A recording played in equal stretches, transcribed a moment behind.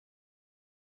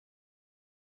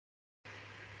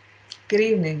Good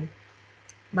evening.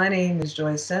 My name is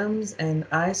Joy Sims, and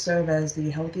I serve as the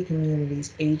Healthy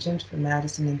Communities Agent for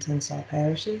Madison and Tensall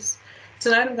parishes.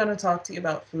 Tonight, I'm going to talk to you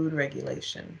about food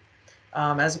regulation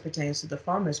as it pertains to the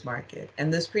farmers market.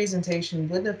 And this presentation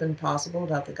wouldn't have been possible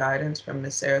without the guidance from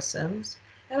Ms. Sarah Sims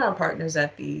and our partners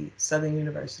at the Southern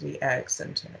University Ag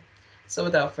Center. So,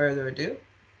 without further ado,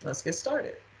 let's get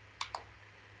started.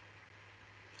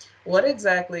 What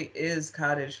exactly is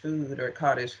cottage food or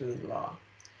cottage food law?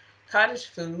 Cottage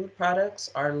food products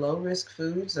are low risk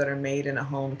foods that are made in a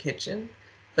home kitchen,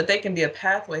 but they can be a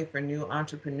pathway for new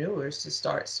entrepreneurs to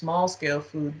start small scale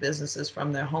food businesses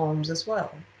from their homes as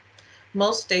well.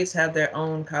 Most states have their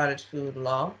own cottage food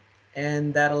law,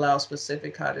 and that allows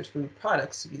specific cottage food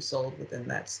products to be sold within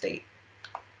that state.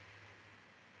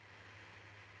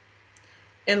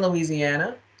 In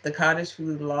Louisiana, the cottage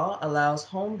food law allows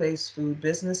home based food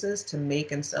businesses to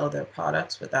make and sell their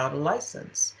products without a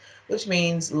license, which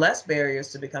means less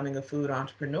barriers to becoming a food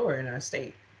entrepreneur in our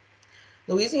state.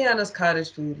 Louisiana's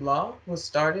cottage food law was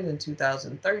started in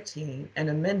 2013 and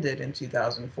amended in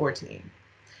 2014.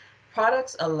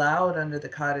 Products allowed under the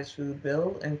cottage food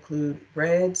bill include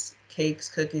breads, cakes,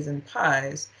 cookies, and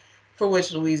pies, for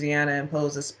which Louisiana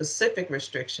imposes specific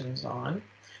restrictions on,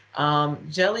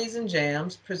 jellies and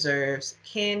jams, preserves,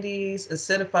 candies,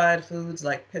 acidified foods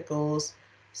like pickles,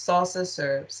 salsa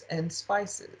syrups, and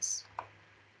spices.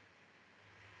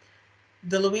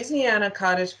 The Louisiana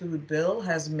Cottage Food Bill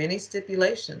has many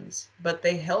stipulations, but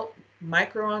they help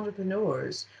micro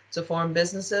entrepreneurs to form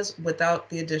businesses without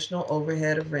the additional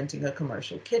overhead of renting a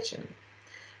commercial kitchen.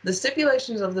 The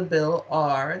stipulations of the bill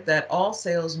are that all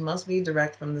sales must be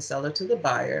direct from the seller to the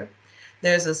buyer.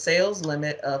 There's a sales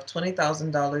limit of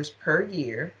 $20,000 per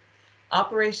year.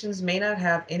 Operations may not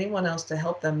have anyone else to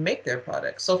help them make their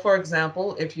products. So, for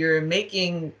example, if you're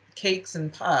making cakes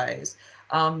and pies,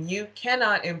 you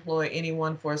cannot employ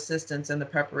anyone for assistance in the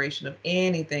preparation of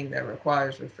anything that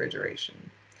requires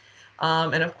refrigeration.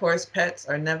 And of course, pets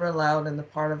are never allowed in the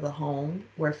part of the home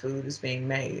where food is being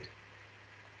made.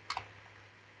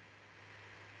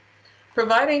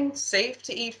 Providing safe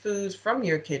to eat foods from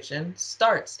your kitchen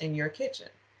starts in your kitchen.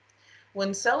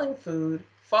 When selling food,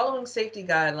 following safety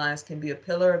guidelines can be a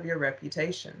pillar of your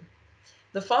reputation.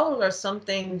 The following are some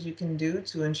things you can do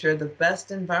to ensure the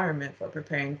best environment for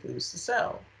preparing foods to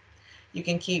sell. You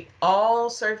can keep all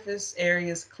surface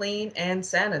areas clean and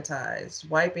sanitized,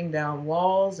 wiping down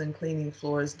walls and cleaning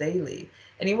floors daily.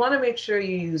 And you want to make sure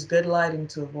you use good lighting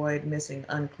to avoid missing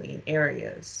unclean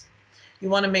areas. You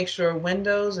want to make sure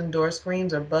windows and door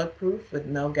screens are bug proof with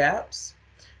no gaps.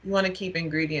 You want to keep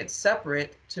ingredients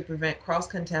separate to prevent cross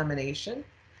contamination.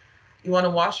 You want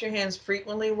to wash your hands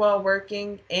frequently while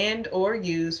working and or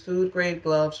use food grade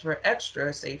gloves for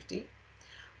extra safety.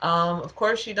 Of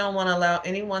course, you don't want to allow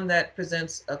anyone that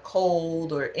presents a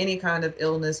cold or any kind of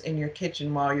illness in your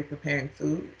kitchen while you're preparing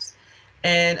foods.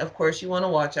 And of course, you want to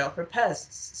watch out for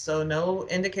pests. So, no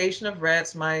indication of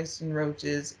rats, mice, and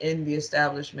roaches in the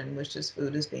establishment in which this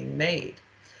food is being made.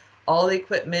 All the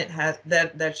equipment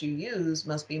that you use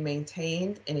must be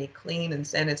maintained in a clean and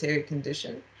sanitary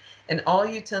condition. And all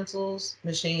utensils,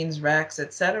 machines, racks,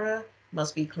 etc.,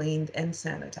 must be cleaned and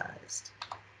sanitized.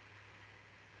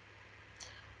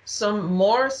 Some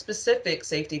more specific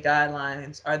safety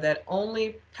guidelines are that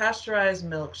only pasteurized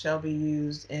milk shall be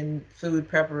used in food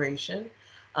preparation,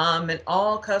 and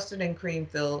all custard and cream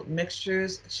filled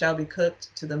mixtures shall be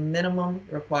cooked to the minimum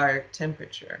required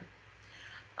temperature.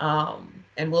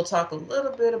 And we'll talk a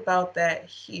little bit about that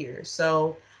here.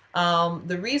 So,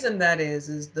 the reason that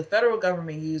is the federal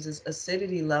government uses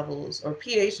acidity levels or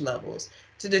pH levels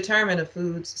to determine a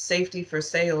food's safety for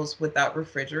sales without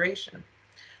refrigeration.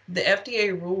 The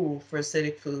FDA rule for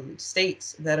acidic food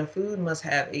states that a food must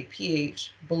have a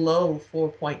pH below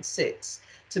 4.6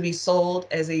 to be sold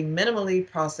as a minimally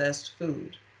processed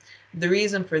food. The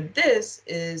reason for this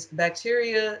is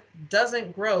bacteria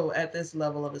doesn't grow at this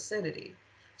level of acidity.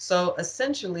 So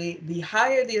essentially, the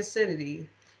higher the acidity,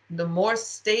 the more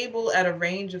stable at a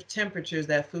range of temperatures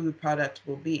that food product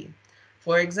will be.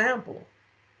 For example,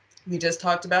 we just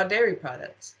talked about dairy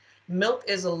products. Milk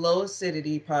is a low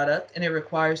acidity product and it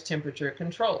requires temperature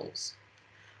controls.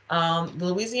 The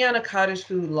Louisiana cottage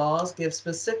food laws give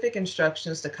specific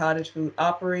instructions to cottage food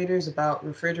operators about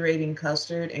refrigerating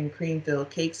custard and cream filled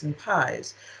cakes and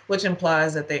pies, which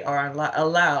implies that they are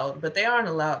allowed, but they aren't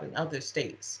allowed in other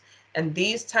states. And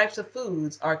these types of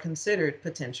foods are considered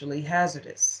potentially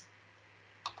hazardous.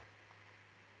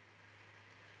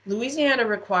 Louisiana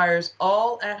requires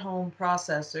all at home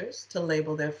processors to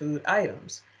label their food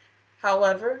items.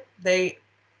 However, they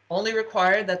only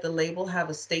require that the label have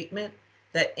a statement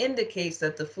that indicates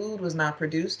that the food was not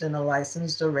produced in a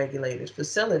licensed or regulated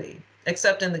facility,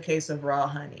 except in the case of raw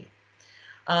honey.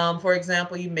 For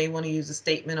example, you may want to use a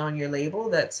statement on your label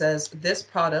that says this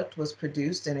product was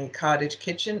produced in a cottage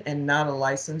kitchen and not a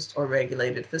licensed or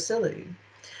regulated facility.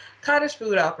 Cottage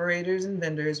food operators and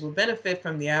vendors will benefit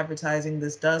from the advertising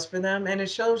this does for them, and it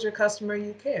shows your customer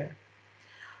you care.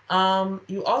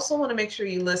 You also want to make sure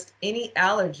you list any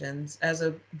allergens as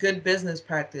a good business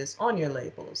practice on your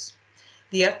labels.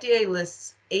 The FDA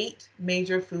lists 8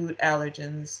 major food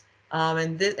allergens,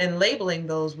 and labeling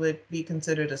those would be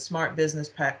considered a smart business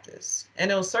practice,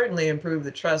 and it'll certainly improve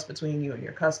the trust between you and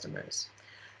your customers.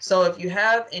 So if you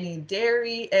have any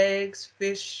dairy, eggs,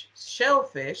 fish,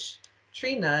 shellfish,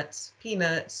 tree nuts,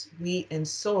 peanuts, wheat, and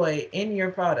soy in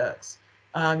your products,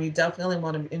 you definitely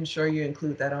want to ensure you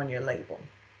include that on your label.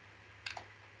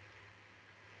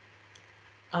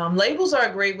 Labels are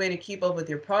a great way to keep up with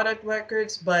your product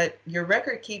records, but your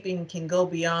record keeping can go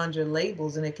beyond your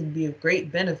labels and it can be of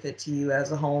great benefit to you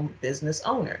as a home business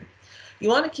owner. You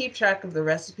want to keep track of the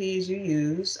recipes you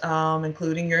use,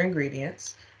 including your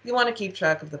ingredients. You want to keep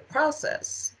track of the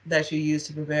process that you use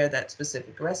to prepare that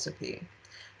specific recipe.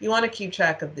 You want to keep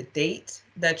track of the date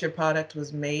that your product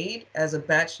was made as a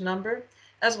batch number,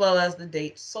 as well as the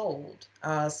date sold,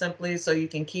 simply so you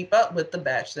can keep up with the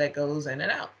batch that goes in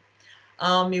and out.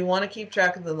 You want to keep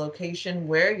track of the location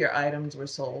where your items were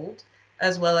sold,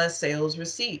 as well as sales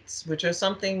receipts, which are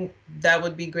something that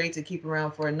would be great to keep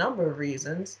around for a number of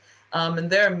reasons. And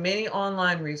there are many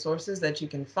online resources that you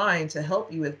can find to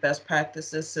help you with best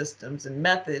practices, systems, and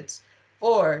methods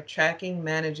for tracking,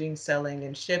 managing, selling,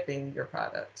 and shipping your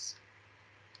products.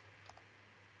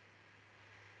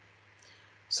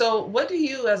 So, what do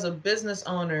you as a business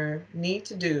owner need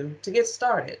to do to get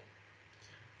started?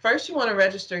 First, you want to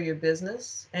register your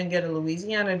business and get a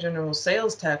Louisiana General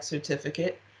Sales Tax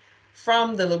certificate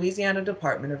from the Louisiana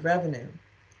Department of Revenue.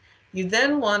 You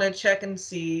then want to check and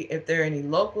see if there are any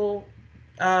local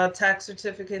tax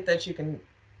certificate that you can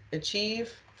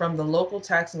achieve from the local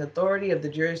taxing authority of the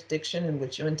jurisdiction in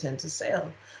which you intend to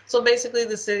sell. So basically,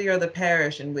 the city or the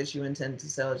parish in which you intend to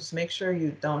sell. Just make sure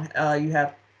you don't you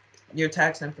have your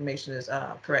tax information is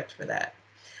correct for that.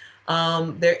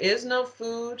 There is no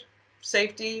food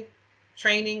safety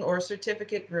training or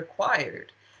certificate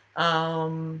required.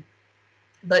 Um,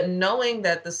 but knowing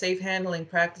that the safe handling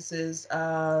practices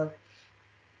are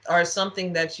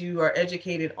something that you are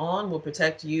educated on will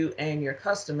protect you and your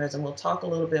customers. And we'll talk a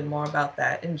little bit more about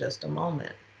that in just a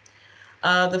moment.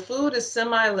 The food is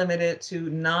semi-limited to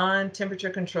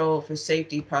non-temperature control for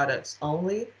safety products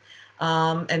only.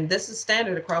 And this is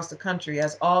standard across the country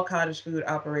as all cottage food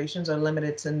operations are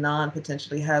limited to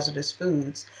non-potentially hazardous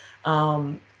foods,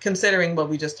 considering what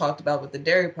we just talked about with the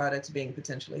dairy products being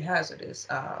potentially hazardous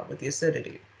with the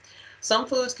acidity. Some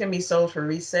foods can be sold for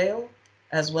resale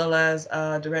as well as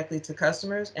directly to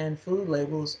customers, and food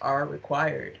labels are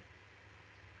required.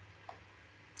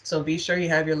 So be sure you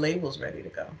have your labels ready to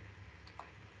go.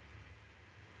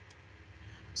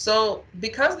 So,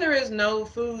 because there is no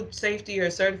food safety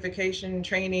or certification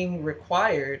training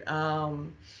required,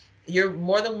 you're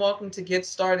more than welcome to get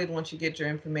started once you get your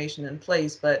information in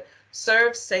place. But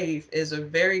ServSafe is a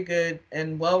very good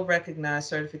and well recognized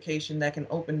certification that can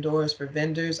open doors for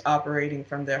vendors operating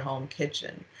from their home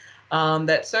kitchen.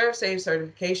 That ServSafe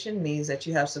certification means that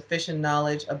you have sufficient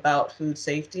knowledge about food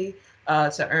safety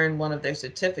to earn one of their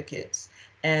certificates.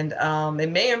 And it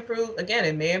may improve, again,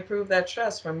 it may improve that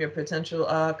trust from your potential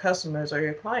customers or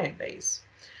your client base.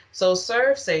 So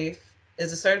ServSafe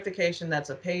is a certification that's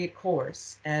a paid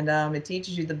course, and it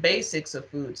teaches you the basics of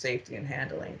food safety and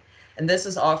handling. And this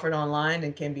is offered online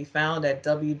and can be found at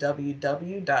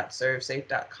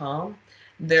www.servsafe.com.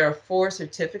 There are 4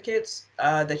 certificates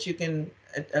that you can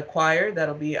acquire.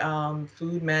 That'll be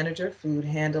food manager, food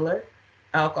handler,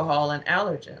 alcohol, and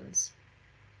allergens.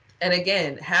 And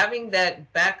again, having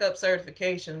that backup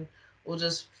certification will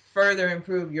just further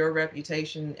improve your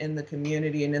reputation in the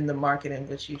community and in the market in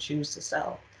which you choose to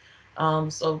sell.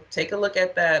 So take a look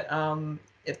at that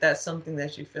if that's something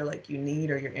that you feel like you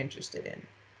need or you're interested in.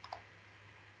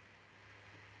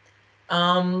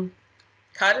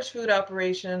 Cottage food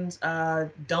operations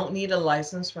don't need a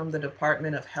license from the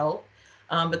Department of Health,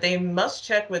 but they must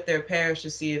check with their parish to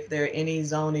see if there are any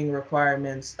zoning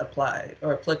requirements applied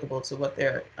or applicable to what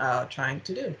they're trying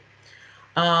to do.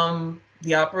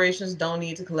 The operations don't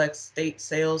need to collect state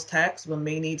sales tax, but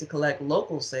may need to collect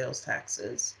local sales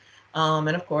taxes. And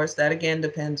of course, that again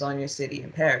depends on your city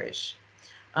and parish.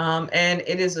 And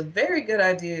it is a very good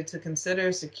idea to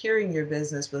consider securing your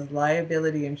business with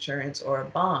liability insurance or a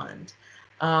bond.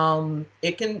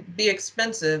 It can be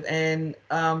expensive, and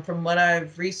from what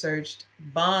I've researched,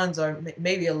 bonds are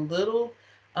maybe a little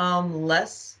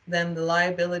less than the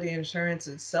liability insurance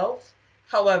itself.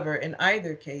 However, in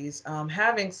either case,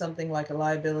 having something like a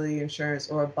liability insurance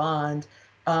or a bond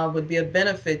would be a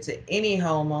benefit to any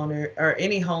homeowner or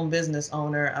any home business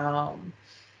owner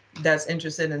that's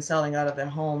interested in selling out of their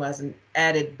home as an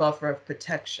added buffer of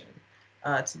protection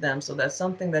to them. So that's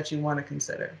something that you want to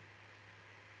consider.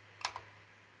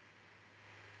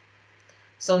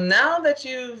 So now that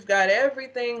you've got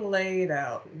everything laid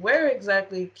out, where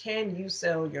exactly can you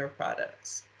sell your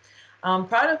products?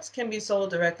 Products can be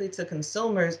sold directly to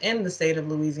consumers in the state of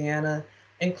Louisiana,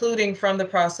 including from the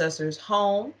processor's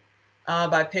home,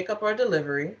 by pickup or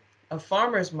delivery, a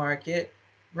farmer's market,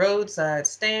 roadside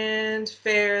stand,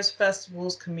 fairs,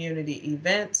 festivals, community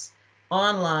events,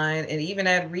 online, and even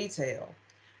at retail.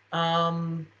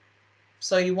 Um,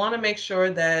 so you want to make sure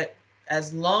that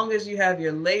as long as you have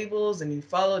your labels and you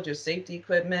followed your safety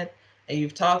equipment and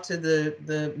you've talked to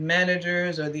the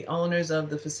managers or the owners of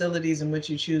the facilities in which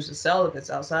you choose to sell, if it's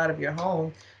outside of your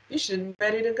home, you should be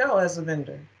ready to go as a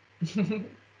vendor.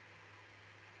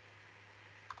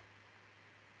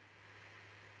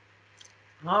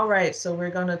 All right, so we're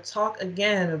going to talk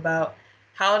again about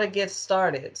how to get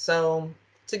started. So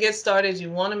to get started,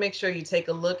 you want to make sure you take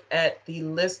a look at the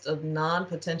list of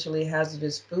non-potentially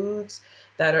hazardous foods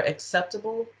that are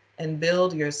acceptable and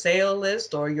build your sale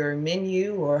list or your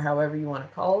menu or however you want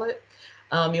to call it.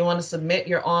 You want to submit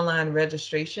your online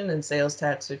registration and sales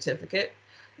tax certificate.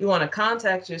 You want to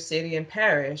contact your city and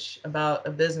parish about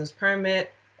a business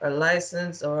permit or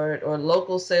license or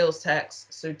local sales tax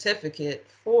certificate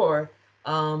for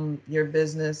your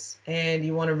business, and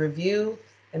you want to review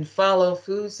and follow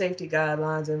food safety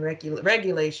guidelines and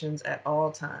regulations at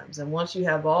all times. And once you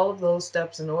have all of those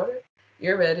steps in order,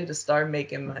 you're ready to start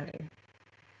making money.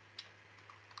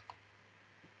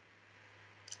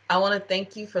 I want to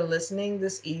thank you for listening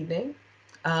this evening.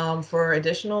 For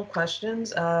additional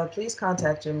questions, please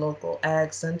contact your local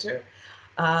Ag Center.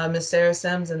 Ms. Sarah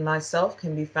Sims and myself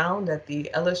can be found at the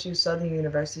LSU Southern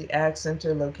University Ag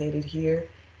Center located here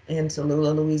in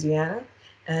Tallulah, Louisiana.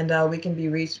 And we can be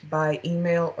reached by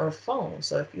email or phone.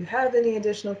 So if you have any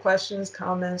additional questions,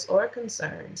 comments, or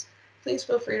concerns, please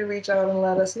feel free to reach out and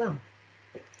let us know.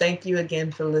 Thank you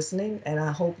again for listening, and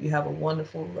I hope you have a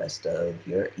wonderful rest of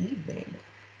your evening.